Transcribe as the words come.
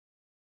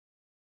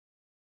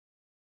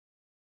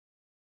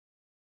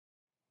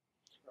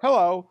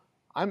Hello,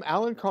 I'm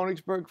Alan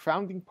Konigsberg,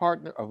 founding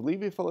partner of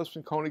Levy Phillips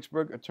and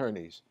Konigsberg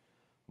Attorneys.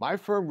 My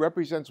firm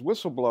represents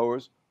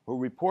whistleblowers who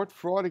report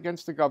fraud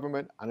against the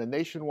government on a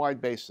nationwide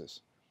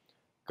basis.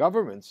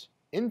 Governments,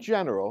 in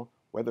general,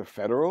 whether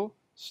federal,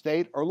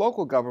 state, or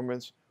local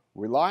governments,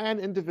 rely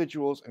on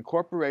individuals and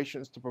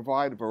corporations to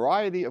provide a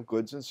variety of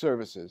goods and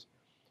services.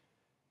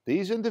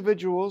 These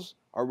individuals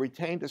are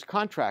retained as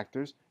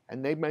contractors,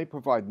 and they may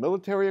provide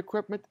military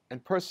equipment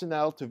and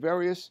personnel to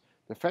various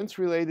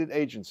defense-related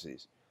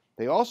agencies.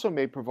 They also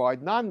may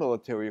provide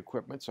non-military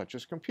equipment such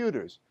as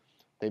computers.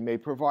 They may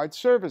provide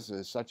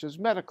services such as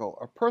medical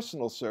or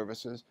personal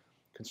services,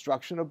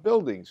 construction of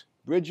buildings,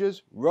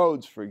 bridges,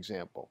 roads, for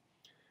example.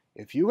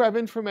 If you have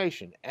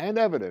information and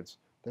evidence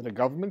that a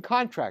government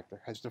contractor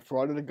has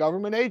defrauded a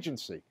government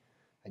agency,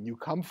 and you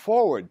come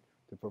forward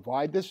to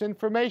provide this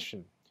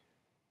information,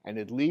 and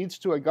it leads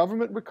to a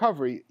government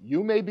recovery,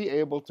 you may be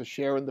able to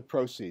share in the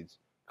proceeds.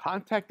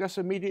 Contact us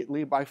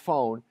immediately by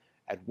phone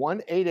at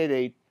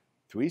 1-888-372-8387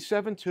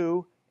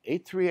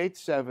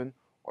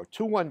 or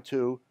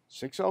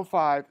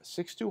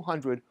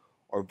 212-605-6200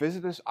 or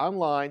visit us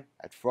online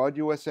at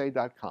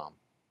fraudusa.com.